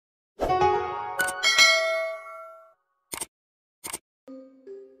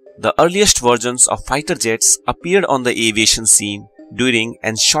The earliest versions of fighter jets appeared on the aviation scene during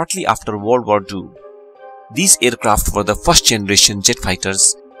and shortly after World War II. These aircraft were the first generation jet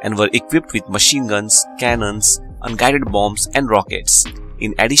fighters and were equipped with machine guns, cannons, unguided bombs and rockets,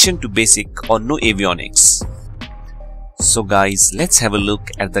 in addition to basic or no avionics. So guys, let's have a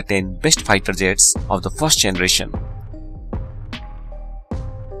look at the 10 best fighter jets of the first generation.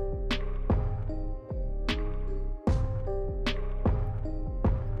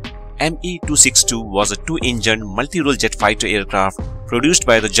 Me.262 was a two-engined multi-role jet fighter aircraft produced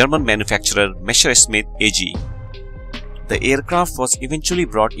by the German manufacturer Messerschmitt AG. The aircraft was eventually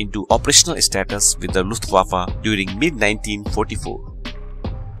brought into operational status with the Luftwaffe during mid-1944.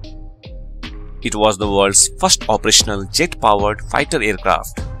 It was the world's first operational jet-powered fighter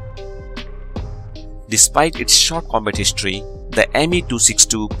aircraft. Despite its short combat history, the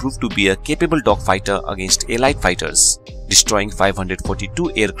Me.262 proved to be a capable dogfighter against Allied fighters, destroying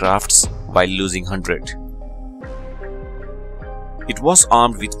 542 aircrafts while losing 100. It was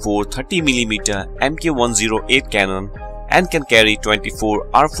armed with 4 30mm Mk108 cannon and can carry 24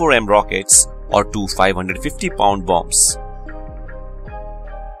 R4M rockets or 2 550-pound bombs.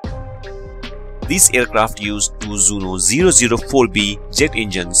 This aircraft used two Zuno 004B jet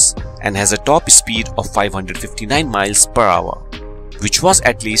engines and has a top speed of 559 miles per hour, which was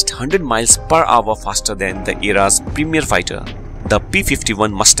at least 100 miles per hour faster than the era's premier fighter, the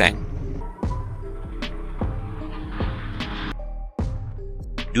P-51 Mustang.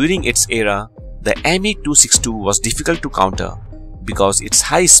 During its era, the Me.262 was difficult to counter because its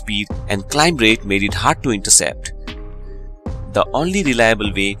high speed and climb rate made it hard to intercept. The only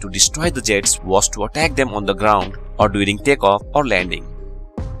reliable way to destroy the jets was to attack them on the ground or during takeoff or landing.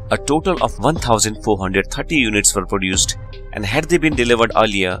 A total of 1,430 units were produced, and had they been delivered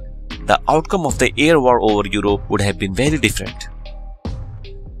earlier, the outcome of the air war over Europe would have been very different.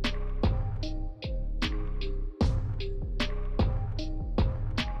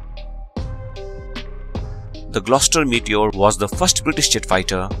 The Gloster Meteor was the first British jet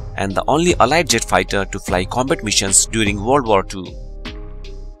fighter and the only Allied jet fighter to fly combat missions during World War II.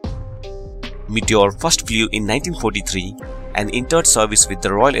 Meteor first flew in 1943 and entered service with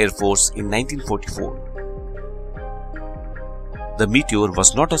the Royal Air Force in 1944. The Meteor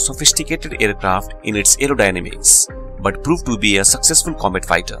was not a sophisticated aircraft in its aerodynamics, but proved to be a successful combat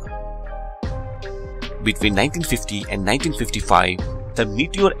fighter. Between 1950 and 1955, the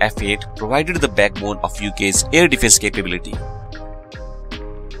Meteor F8 provided the backbone of UK's air defense capability.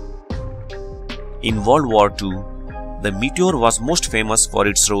 In World War II, the Meteor was most famous for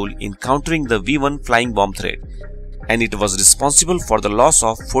its role in countering the V-1 flying bomb threat, and it was responsible for the loss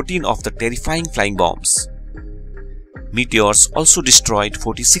of 14 of the terrifying flying bombs. Meteors also destroyed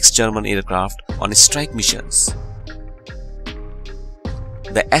 46 German aircraft on strike missions.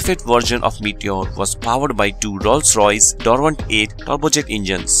 The F8 version of Meteor was powered by two Rolls-Royce Derwent 8 turbojet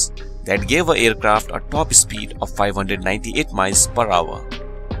engines that gave the aircraft a top speed of 598 miles per hour.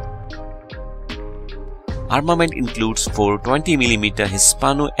 Armament includes 4 20mm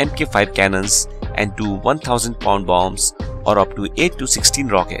Hispano Mk5 cannons and 2 1,000-pound bombs or up to 8 to 16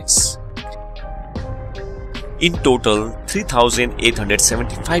 rockets. In total,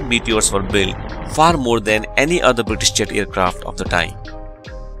 3,875 Meteors were built, far more than any other British jet aircraft of the time.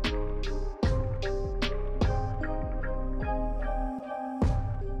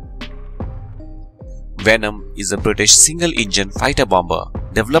 Venom is a British single-engine fighter bomber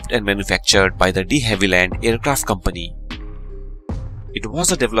developed and manufactured by the de Havilland Aircraft Company. It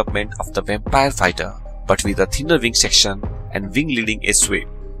was a development of the Vampire fighter, but with a thinner wing section and wing leading edge sweep.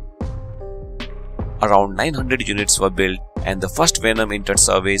 Around 900 units were built, and the first Venom entered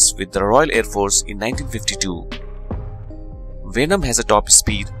service with the Royal Air Force in 1952. Venom has a top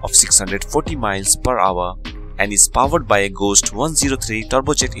speed of 640 miles per hour and is powered by a Ghost 103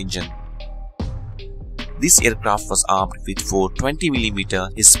 turbojet engine. This aircraft was armed with 4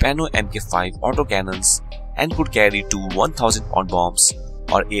 20mm Hispano Mk5 autocannons and could carry 2 1,000-pound bombs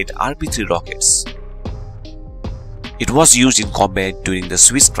or 8 RP-3 rockets. It was used in combat during the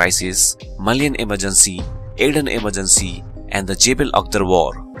Suez Crisis, Malian Emergency, Aden Emergency, and the Jebel Akhdar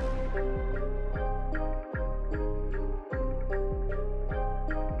War.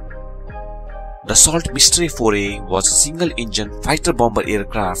 Dassault Mystère IVA was a single-engine fighter-bomber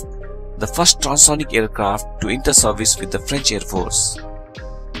aircraft, the first transonic aircraft to enter service with the French Air Force.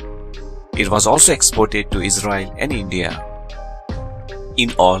 It was also exported to Israel and India.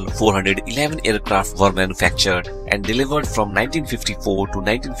 In all, 411 aircraft were manufactured and delivered from 1954 to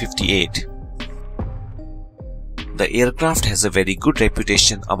 1958. The aircraft has a very good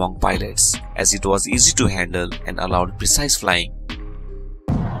reputation among pilots as it was easy to handle and allowed precise flying.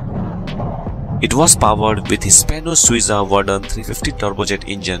 It was powered with Hispano-Suiza Verdun 350 turbojet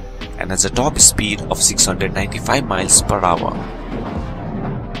engine and has a top speed of 695 miles per hour.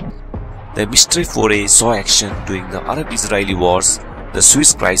 The mystery foray saw action during the Arab-Israeli Wars, the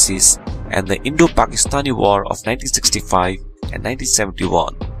Suez Crisis, and the Indo-Pakistani War of 1965 and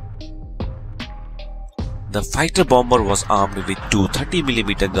 1971. The fighter bomber was armed with two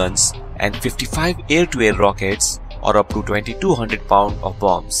 30mm guns and 55 air-to-air rockets, or up to 2,200 pounds of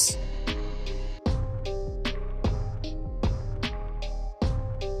bombs.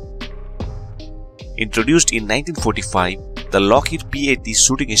 Introduced in 1945, the Lockheed P-80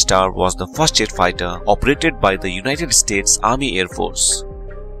 Shooting Star was the first jet fighter operated by the United States Army Air Force.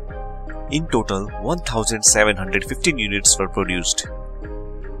 In total, 1,715 units were produced.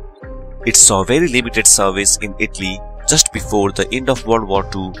 It saw very limited service in Italy just before the end of World War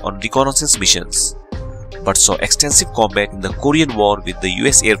II on reconnaissance missions, but saw extensive combat in the Korean War with the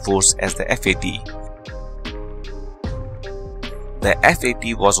US Air Force as the F-80. The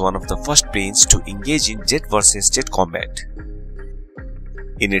F-80 was one of the first planes to engage in jet versus jet combat.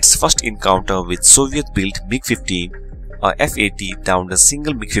 In its first encounter with Soviet-built MiG-15, a F-80 downed a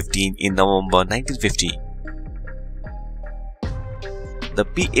single MiG-15 in November 1950. The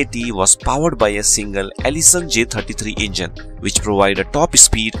P-80 was powered by a single Allison J-33 engine, which provided a top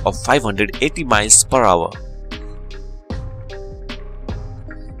speed of 580 miles per hour.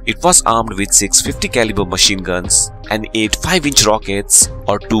 It was armed with 6 50 caliber machine guns and 8 5-inch rockets,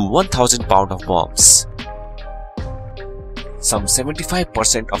 or 2 1,000 pound of bombs. Some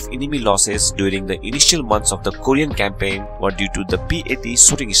 75% of enemy losses during the initial months of the Korean campaign were due to the P-80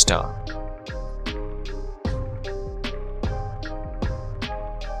 Shooting Star.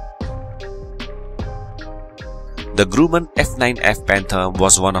 The Grumman F9F Panther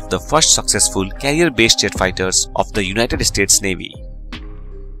was one of the first successful carrier-based jet fighters of the United States Navy.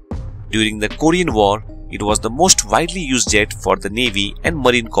 During the Korean War, it was the most widely used jet for the Navy and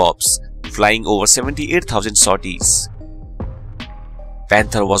Marine Corps, flying over 78,000 sorties.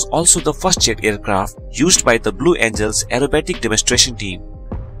 Panther was also the first jet aircraft used by the Blue Angels aerobatic demonstration team.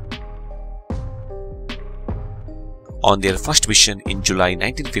 On their first mission in July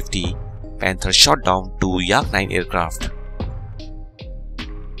 1950, Panther shot down 2 Yak-9 aircraft.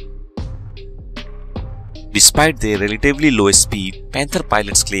 Despite their relatively low speed, Panther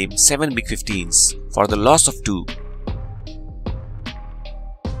pilots claimed 7 MiG-15s for the loss of 2.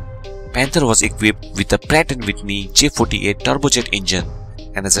 Panther was equipped with a Pratt & Whitney J48 turbojet engine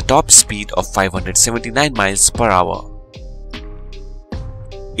and has a top speed of 579 miles per hour.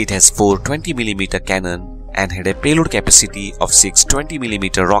 It has 4 20mm cannon and had a payload capacity of 6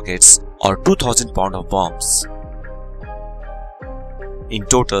 20mm rockets, or 2,000 pound of bombs. In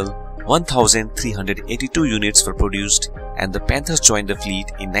total, 1,382 units were produced, and the Panthers joined the fleet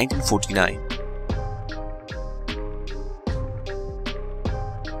in 1949.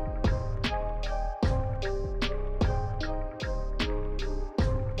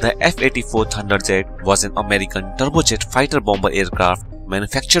 The F-84 Thunderjet was an American turbojet fighter-bomber aircraft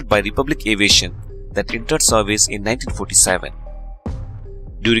manufactured by Republic Aviation that entered service in 1947.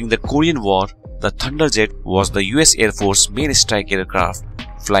 During the Korean War, the Thunderjet was the US Air Force main strike aircraft,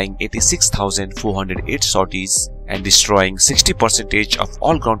 flying 86,408 sorties and destroying 60% of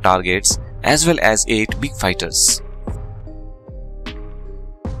all ground targets, as well as 8 big fighters.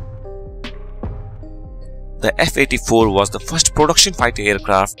 The F-84 was the first production fighter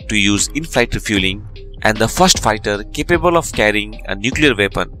aircraft to use in-flight refueling and the first fighter capable of carrying a nuclear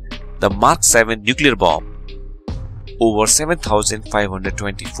weapon, the Mark 7 nuclear bomb. Over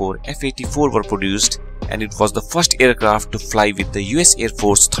 7,524 F-84 were produced, and it was the first aircraft to fly with the US Air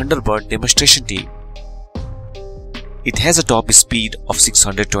Force Thunderbird demonstration team. It has a top speed of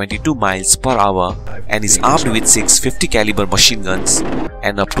 622 miles per hour and is armed with 6 50 caliber machine guns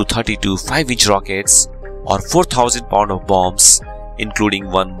and up to 32 5-inch rockets, or 4,000 pound of bombs, including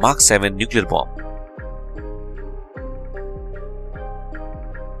one Mark 7 nuclear bomb.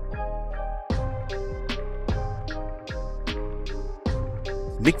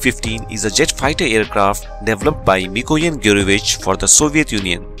 MiG-15 is a jet fighter aircraft developed by Mikoyan-Gurevich for the Soviet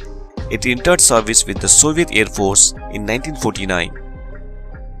Union. It entered service with the Soviet Air Force in 1949.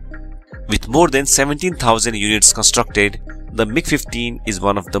 With more than 17,000 units constructed, the MiG-15 is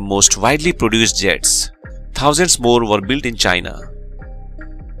one of the most widely produced jets. Thousands more were built in China.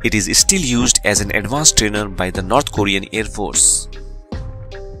 It is still used as an advanced trainer by the North Korean Air Force.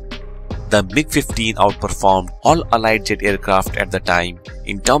 The MiG-15 outperformed all Allied jet aircraft at the time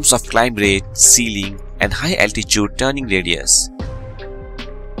in terms of climb rate, ceiling, and high altitude turning radius.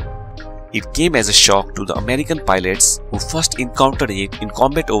 It came as a shock to the American pilots who first encountered it in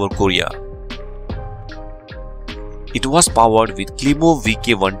combat over Korea. It was powered with Klimo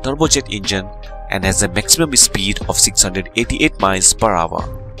VK1 turbojet engine and has a maximum speed of 688 miles per hour.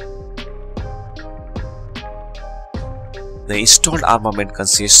 The installed armament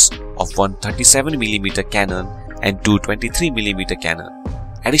consists of one 37mm cannon and two 23mm cannon.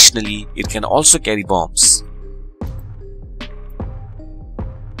 Additionally, it can also carry bombs.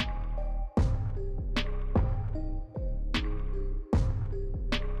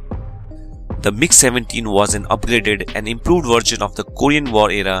 The MiG-17 was an upgraded and improved version of the Korean War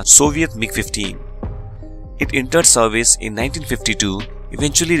era Soviet MiG-15. It entered service in 1952,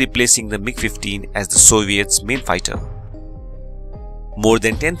 eventually replacing the MiG-15 as the Soviets' main fighter. More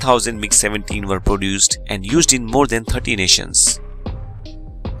than 10,000 MiG-17 were produced and used in more than 30 nations.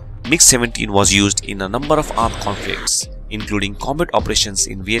 MiG-17 was used in a number of armed conflicts, including combat operations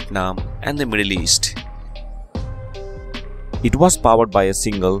in Vietnam and the Middle East. It was powered by a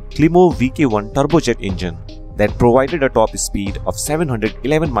single Klimo VK1 turbojet engine that provided a top speed of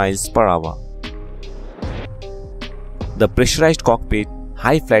 711 miles per hour. The pressurized cockpit,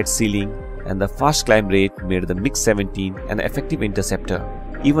 high flight ceiling, and the fast climb rate made the MiG-17 an effective interceptor,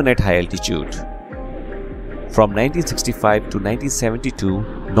 even at high altitude. From 1965 to 1972,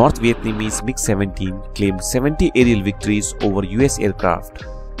 North Vietnamese MiG-17 claimed 70 aerial victories over US aircraft.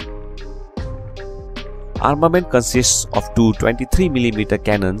 Armament consists of two 23mm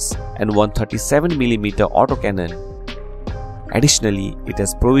cannons and one 37mm autocannon. Additionally, it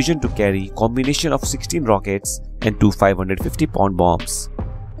has provision to carry a combination of 16 rockets and two 550-pound bombs.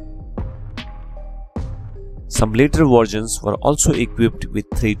 Some later versions were also equipped with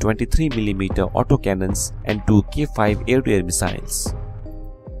three 23mm autocannons and two K5 air-to-air missiles.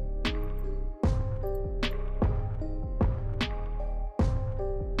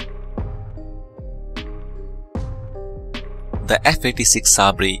 The F-86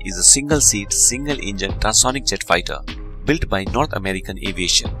 Sabre is a single-seat, single-engine transonic jet fighter built by North American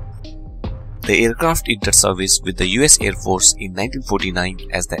Aviation. The aircraft entered service with the US Air Force in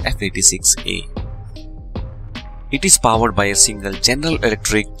 1949 as the F-86A. It is powered by a single General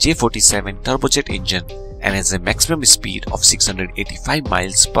Electric J47 turbojet engine and has a maximum speed of 685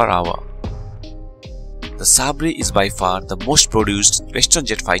 miles per hour. The Sabre is by far the most produced Western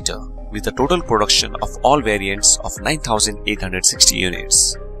jet fighter, with a total production of all variants of 9,860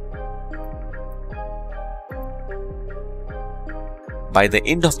 units. By the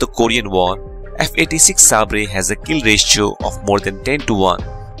end of the Korean War, F-86 Sabre has a kill ratio of more than 10:1,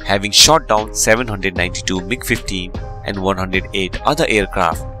 having shot down 792 MiG-15 and 108 other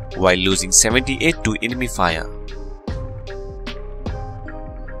aircraft while losing 78 to enemy fire.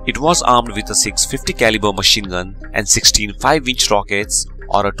 It was armed with a 650 caliber machine gun and 16 5-inch rockets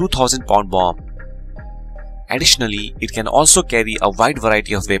or a 2,000-pound bomb. Additionally, it can also carry a wide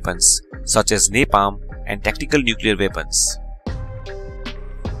variety of weapons such as napalm and tactical nuclear weapons.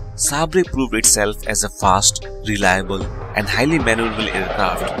 Sabre proved itself as a fast, reliable, and highly maneuverable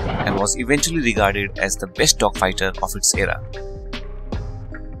aircraft and was eventually regarded as the best dogfighter of its era.